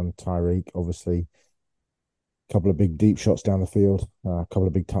Tua and on Tyreek. Obviously, a couple of big deep shots down the field, a couple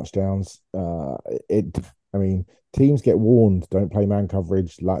of big touchdowns. Teams get warned, don't play man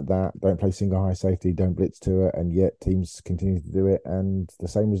coverage like that, don't play single high safety, don't blitz to it, and yet teams continue to do it, and the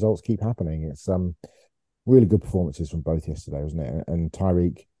same results keep happening. It's really good performances from both yesterday, wasn't it? And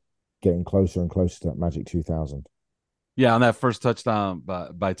Tyreek getting closer and closer to that magic 2,000. Yeah, on that first touchdown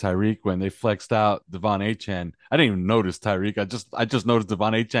by Tyreek, when they flexed out Devon Achane, I didn't even notice Tyreek. I just noticed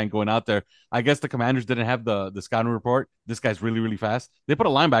Devon Achane going out there. I guess the Commanders didn't have the scouting report. This guy's really, really fast. They put a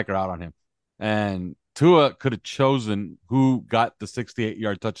linebacker out on him, and Tua could have chosen who got the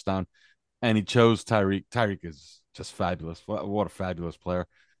 68-yard touchdown, and he chose Tyreek. Tyreek is just fabulous. What a fabulous player.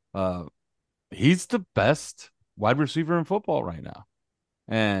 He's the best wide receiver in football right now.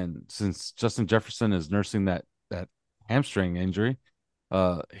 And since Justin Jefferson is nursing that hamstring injury,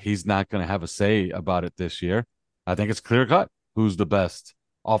 he's not going to have a say about it this year. I think it's clear cut who's the best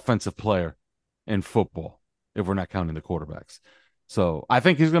offensive player in football, if we're not counting the quarterbacks. So I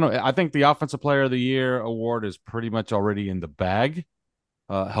think I think the Offensive Player of the Year award is pretty much already in the bag,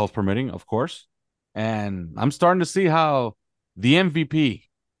 health permitting, of course. And I'm starting to see how the MVP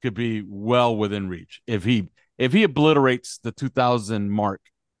could be well within reach. If he obliterates the 2,000 mark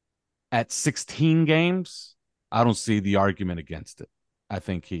at 16 games, I don't see the argument against it. I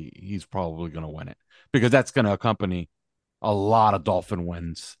think he's probably going to win it, because that's going to accompany a lot of Dolphin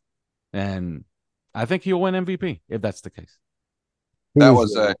wins. And I think he'll win MVP if that's the case. That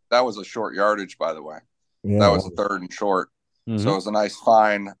was a short yardage, by the way. Yeah, that was a 3rd and short. Mm-hmm. So it was a nice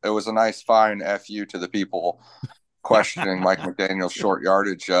fine. It was a nice fine FU to the people questioning Mike McDaniel's short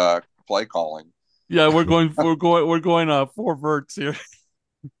yardage play calling. Yeah, we're going 4 verts here.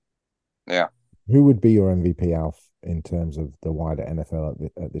 Yeah. Who would be your MVP, Alf, in terms of the wider NFL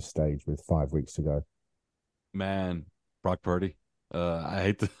at this stage with 5 weeks to go? Man, Brock Purdy. I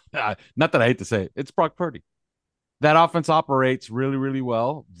hate to, not that I hate to say it, it's Brock Purdy. That offense operates really, really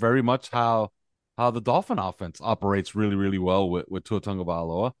well. Very much how the Dolphin offense operates really, really well with Tua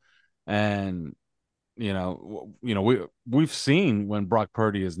Tagovailoa, and we've seen when Brock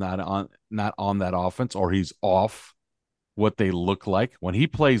Purdy is not on that offense, or he's off, what they look like. When he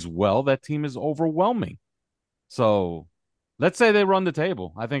plays well, that team is overwhelming. So let's say they run the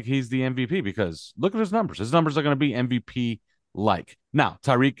table. I think he's the MVP because look at his numbers. His numbers are going to be MVP like. Now,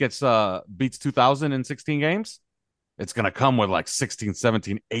 Tyreek beats 2,000 in 16 games. It's going to come with like 16,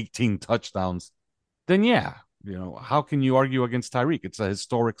 17, 18 touchdowns. Then yeah, how can you argue against Tyreek? It's a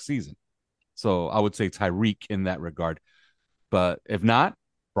historic season. So I would say Tyreek in that regard. But if not,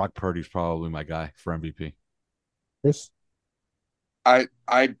 Brock Purdy's probably my guy for MVP. Chris? I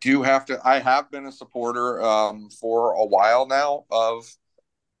do have to. I have been a supporter for a while now of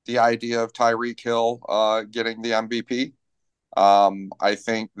the idea of Tyreek Hill getting the MVP. I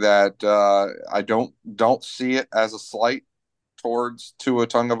think that I don't see it as a slight towards Tua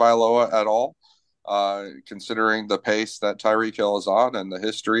Tagovailoa at all, considering the pace that Tyreek Hill is on and the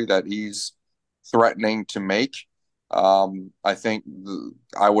history that he's threatening to make. I think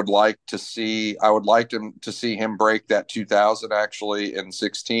I would like to see him break that 2,000 actually in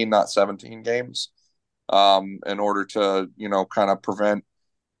 16, not 17 games, in order to kind of prevent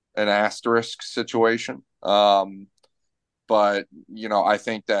an asterisk situation. But I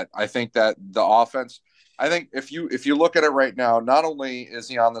think that the offense. I think if you look at it right now, not only is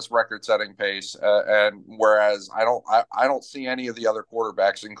he on this record-setting pace, and whereas I don't see any of the other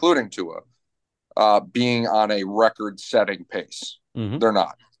quarterbacks, including Tua, being on a record-setting pace. Mm-hmm. They're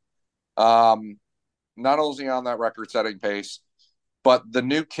not. Not only is he on that record-setting pace, but the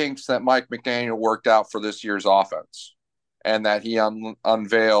new kinks that Mike McDaniel worked out for this year's offense, and that he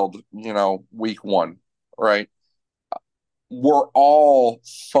unveiled, week one, right? Were all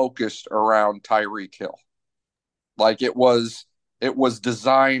focused around Tyreek Hill. Like it was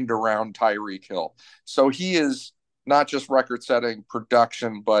designed around Tyreek Hill. So he is not just record-setting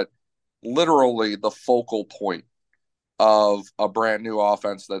production, but literally the focal point of a brand new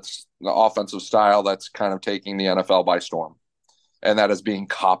offense that's the offensive style that's kind of taking the NFL by storm. And that is being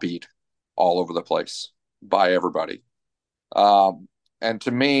copied all over the place by everybody. And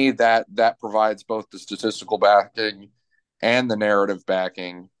to me, that provides both the statistical backing and the narrative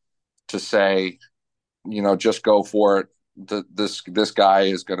backing to say, just go for it. This guy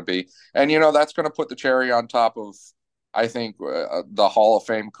is going to be, and that's going to put the cherry on top of, I think, the Hall of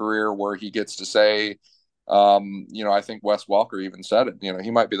Fame career where he gets to say, I think Wes Welker even said it.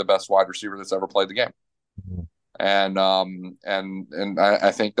 He might be the best wide receiver that's ever played the game. Mm-hmm. And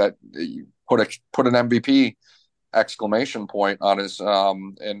I think that you put an MVP exclamation point on his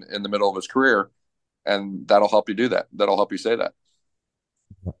in the middle of his career, and that'll help you do that. That'll help you say that.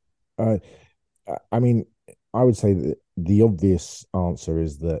 I mean, I would say that the obvious answer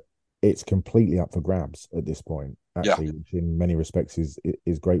is that it's completely up for grabs at this point, actually, which in many respects is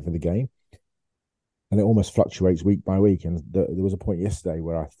great for the game. And it almost fluctuates week by week. And there was a point yesterday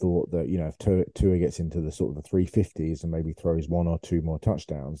where I thought that, if Tua gets into the sort of the 350s and maybe throws one or two more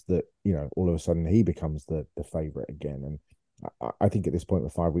touchdowns, that, all of a sudden he becomes the favorite again. And I think at this point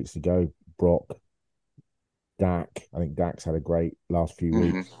with 5 weeks to go, Brock, Dak, I think Dak's had a great last few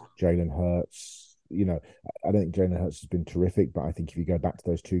weeks. Jalen Hurts, I don't think Jalen Hurts has been terrific, but I think if you go back to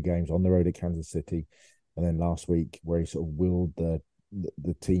those two games on the road at Kansas City and then last week where he sort of willed the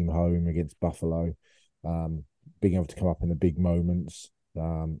team home against Buffalo, being able to come up in the big moments,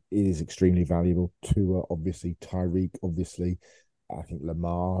 it is extremely valuable. Tua, obviously, Tyreek, obviously. I think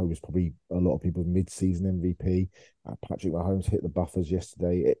Lamar, who was probably a lot of people's mid-season MVP. Patrick Mahomes hit the buffers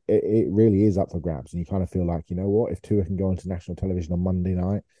yesterday. It really is up for grabs. And you kind of feel like, if Tua can go onto national television on Monday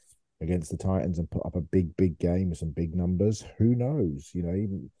night against the Titans and put up a big, big game with some big numbers, who knows?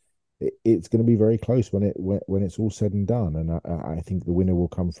 It's going to be very close when it's all said and done. And I think the winner will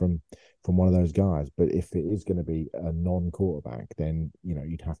come from one of those guys. But if it is going to be a non-quarterback, then,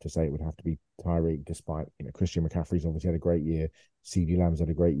 you'd have to say it would have to be Tyreek, despite, Christian McCaffrey's obviously had a great year. CeeDee Lamb's had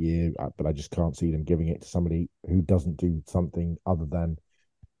a great year, but I just can't see them giving it to somebody who doesn't do something other than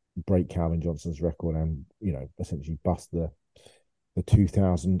break Calvin Johnson's record and, essentially bust the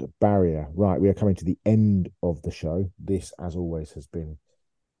 2,000 barrier. Right, we are coming to the end of the show. This, as always, has been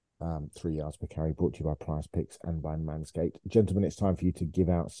 3 yards per carry, brought to you by Prize Picks and by Manscaped. Gentlemen, it's time for you to give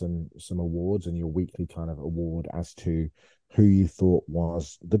out some awards and your weekly kind of award as to who you thought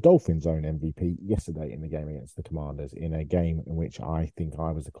was the Dolphins' own MVP yesterday in the game against the Commanders, in a game in which I think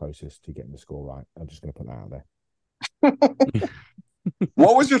I was the closest to getting the score right. I'm just going to put that out there.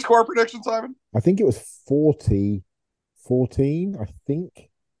 What was your score prediction, Simon? I think it was 40-31. 14, I think.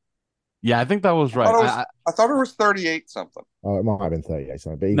 Yeah, I think that was right. I thought it was 38 something. Oh, it might have been 38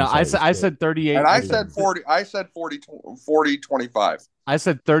 something. But No, I said 38. And I said 40. I said 40, 25. I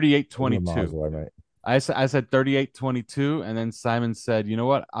said 38, miles 22. away, mate. I said 38, 22, and then Simon said, you know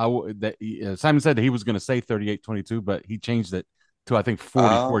what? Simon said that he was going to say 38, 22, but he changed it to I think 40,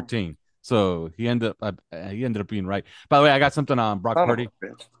 14. So he ended up being right. By the way, I got something on Brock Purdy.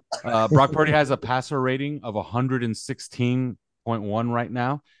 Brock Purdy has a passer rating of 116.1 right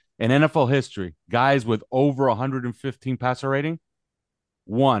now. In NFL history, guys with over 115 passer rating,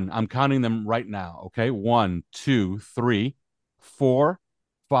 I'm counting them right now. Okay. 1, 2, 3, 4,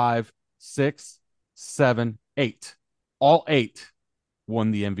 5, 6, 7, 8. All 8 won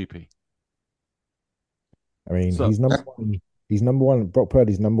the MVP. I mean, he's number one. He's number one. Brock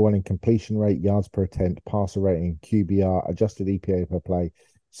Purdy's number one in completion rate, yards per attempt, passer rating, QBR, adjusted EPA per play,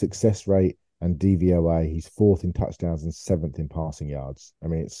 success rate, and DVOA. He's 4th in touchdowns and 7th in passing yards. I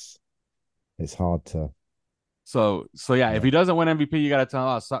mean, it's hard to. So yeah, if he doesn't win MVP, you got to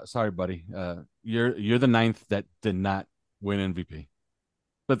tell him, sorry, buddy. You're the 9th that did not win MVP.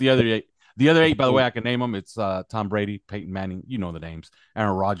 But the other 8, by the way, I can name them. It's Tom Brady, Peyton Manning. You know the names.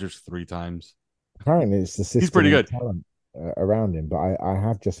 Aaron Rodgers 3 times. Apparently, it's the system. He's pretty good. Talent around him, but I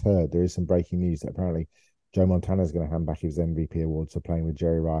have just heard there is some breaking news that apparently Joe Montana is going to hand back his MVP awards for playing with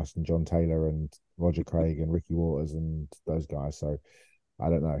Jerry Rice and John Taylor and Roger Craig and Ricky Waters and those guys. So I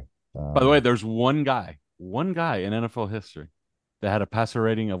don't know. By the way, there's one guy in NFL history that had a passer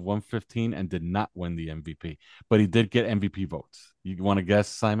rating of 115 and did not win the MVP, but he did get MVP votes. You want to guess,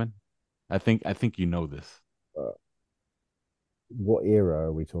 Simon? I think you know this. What era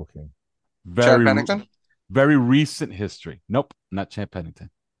are we talking? Chad Pennington? Very recent history. Nope, not Chad Pennington.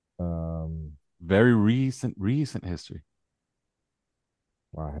 Very recent history.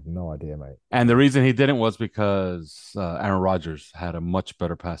 Well, I have no idea, mate. And the reason he didn't was because Aaron Rodgers had a much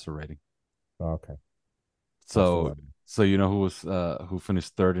better passer rating. Oh, okay. So you know who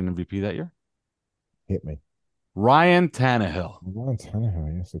finished 3rd in MVP that year? Hit me. Ryan Tannehill. Ryan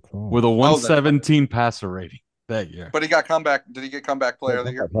Tannehill, yes, of course. With a 117 passer rating that year. But he got comeback. Did he get comeback player of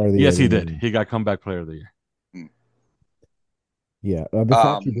the year? Yes, he did. He got comeback player of the year. Yeah.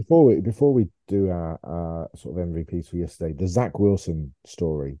 Before we do our sort of MVPs for yesterday, the Zach Wilson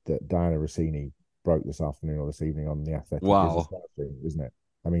story that Diana Rossini broke this afternoon or this evening on The Athletic is astonishing, isn't it?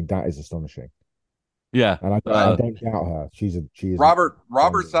 I mean, that is astonishing. Yeah, and I don't doubt her. She is Robert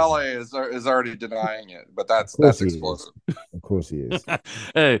Saleh is already denying it, but that's explosive. Of course he is.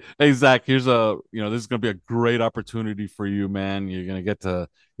 Hey Zach, here's this is gonna be a great opportunity for you, man. You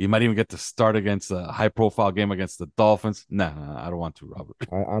might even get to start against a high profile game against the Dolphins. Nah, I don't want to, Robert.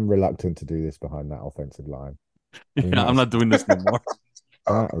 I'm reluctant to do this behind that offensive line. I'm not doing this no more.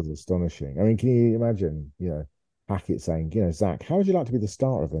 That is astonishing. I mean, can you imagine, Hackett saying, Zach, how would you like to be the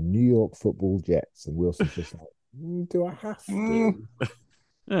starter of the New York Football Jets? And Wilson's just like, do I have to?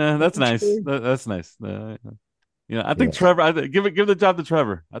 Yeah, that's nice. That's nice. I think Trevor. Give the job to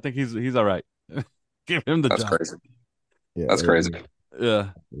Trevor. I think he's all right. Give him the job. That's crazy. Yeah, that's crazy.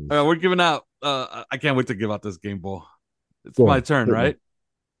 Yeah. We're giving out. I can't wait to give out this game ball. It's my turn, right?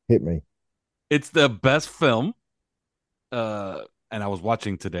 Hit me. It's the best film. And I was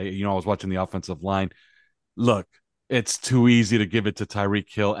watching today. I was watching the offensive line. Look, it's too easy to give it to Tyreek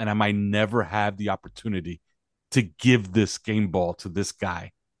Hill, and I might never have the opportunity to give this game ball to this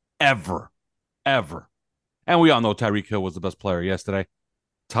guy ever. And we all know Tyreek Hill was the best player yesterday.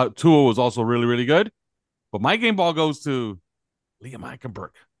 Tua was also really, really good. But my game ball goes to Liam Eichenberg.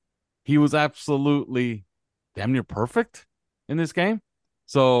 He was absolutely damn near perfect in this game.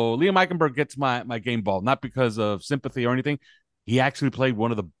 So Liam Eichenberg gets my game ball, not because of sympathy or anything. He actually played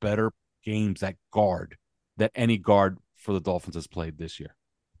one of the better games at guard that any guard for the Dolphins has played this year.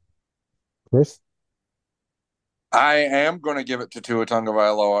 Chris? I am going to give it to Tua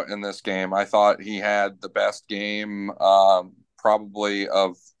Tagovailoa in this game. I thought he had the best game probably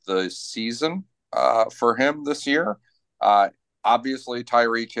of the season for him this year. Obviously,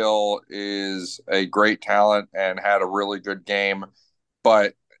 Tyreek Hill is a great talent and had a really good game.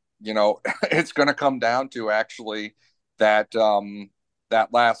 But, it's going to come down to actually that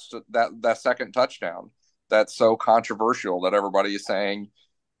second touchdown. That's so controversial that everybody is saying,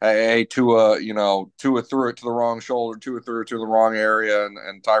 hey, Tua threw it to the wrong shoulder, Tua threw it to the wrong area,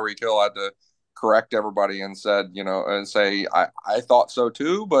 and Tyreek Hill had to correct everybody and said, and say, I thought so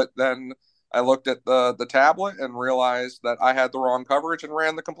too, but then I looked at the tablet and realized that I had the wrong coverage and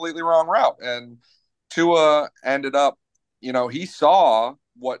ran the completely wrong route. And Tua ended up, he saw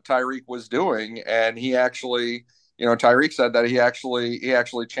what Tyreek was doing, and he actually, Tyreek said that he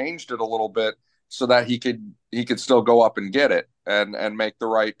actually changed it a little bit so that he could still go up and get it and make the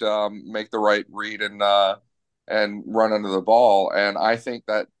right read and run into the ball. And I think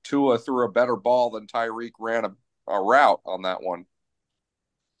that Tua threw a better ball than Tyreek ran a route on that one.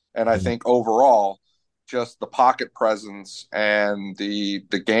 And I think overall, just the pocket presence and the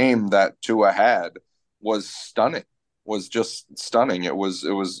game that Tua had was stunning. Was just stunning. It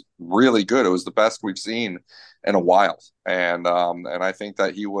was really good. It was the best we've seen in a while. And I think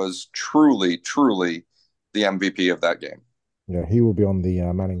that he was truly the MVP of that game. Yeah, he will be on the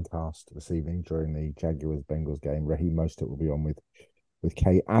Manning cast this evening during the Jaguars-Bengals game. Raheem Mostert will be on with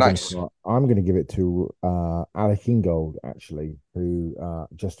Kate Adams. Nice. I'm going to give it to Alec Ingold, actually, who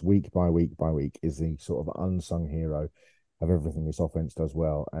just week by week is the sort of unsung hero of everything this offense does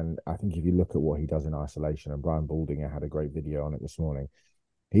well. And I think if you look at what he does in isolation, and Brian Baldinger had a great video on it this morning,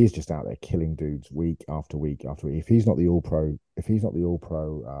 he's just out there killing dudes week after week after week. If he's not the all-pro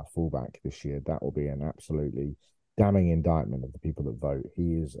fullback this year, that will be an absolutely damning indictment of the people that vote.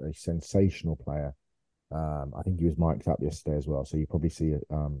 He is a sensational player. I think he was mic'd up yesterday as well, so you probably see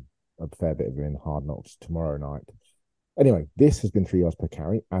a fair bit of him in Hard Knocks tomorrow night. Anyway, this has been 3 yards per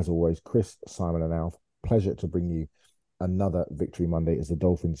carry. As always, Chris, Simon, and Alf, pleasure to bring you another Victory Monday as the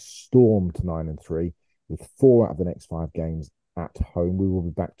Dolphins storm to 9-3 with 4 out of the next 5 games at home. We will be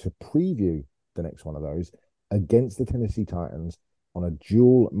back to preview the next one of those against the Tennessee Titans on a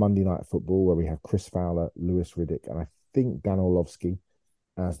dual Monday Night Football where we have Chris Fowler, Lewis Riddick, and I think Dan Orlovsky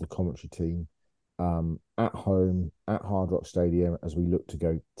as the commentary team at home at Hard Rock Stadium as we look to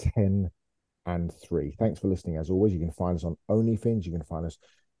go 10-3. Thanks for listening. As always, you can find us on OnlyFins. You can find us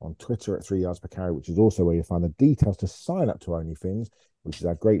on Twitter at 3 yards per carry, which is also where you'll find the details to sign up to OnlyFins, which is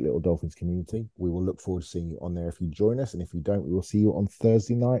our great little Dolphins community. We will look forward to seeing you on there if you join us. And if you don't, we will see you on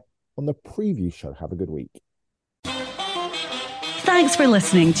Thursday night on the preview show. Have a good week. Thanks for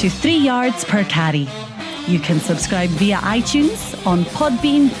listening to 3 yards per carry. You can subscribe via iTunes, on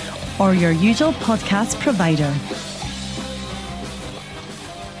Podbean, or your usual podcast provider.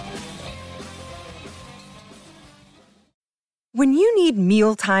 When you need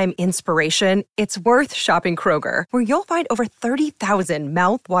mealtime inspiration, it's worth shopping Kroger, where you'll find over 30,000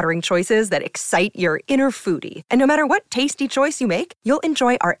 mouth-watering choices that excite your inner foodie. And no matter what tasty choice you make, you'll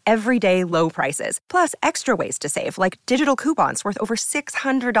enjoy our everyday low prices, plus extra ways to save, like digital coupons worth over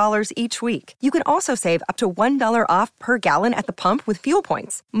 $600 each week. You can also save up to $1 off per gallon at the pump with fuel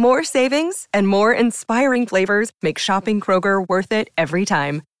points. More savings and more inspiring flavors make shopping Kroger worth it every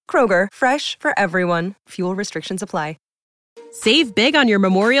time. Kroger, fresh for everyone. Fuel restrictions apply. Save big on your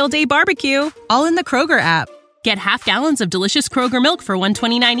Memorial Day barbecue, all in the Kroger app. Get half gallons of delicious Kroger milk for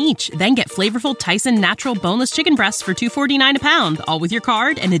 $1.29 each. Then get flavorful Tyson natural boneless chicken breasts for $2.49 a pound, all with your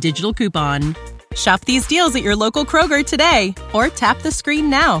card and a digital coupon. Shop these deals at your local Kroger today, or tap the screen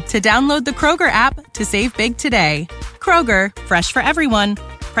now to download the Kroger app to save big today. Kroger, fresh for everyone.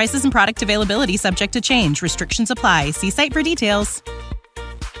 Prices and product availability subject to change. Restrictions apply. See site for details.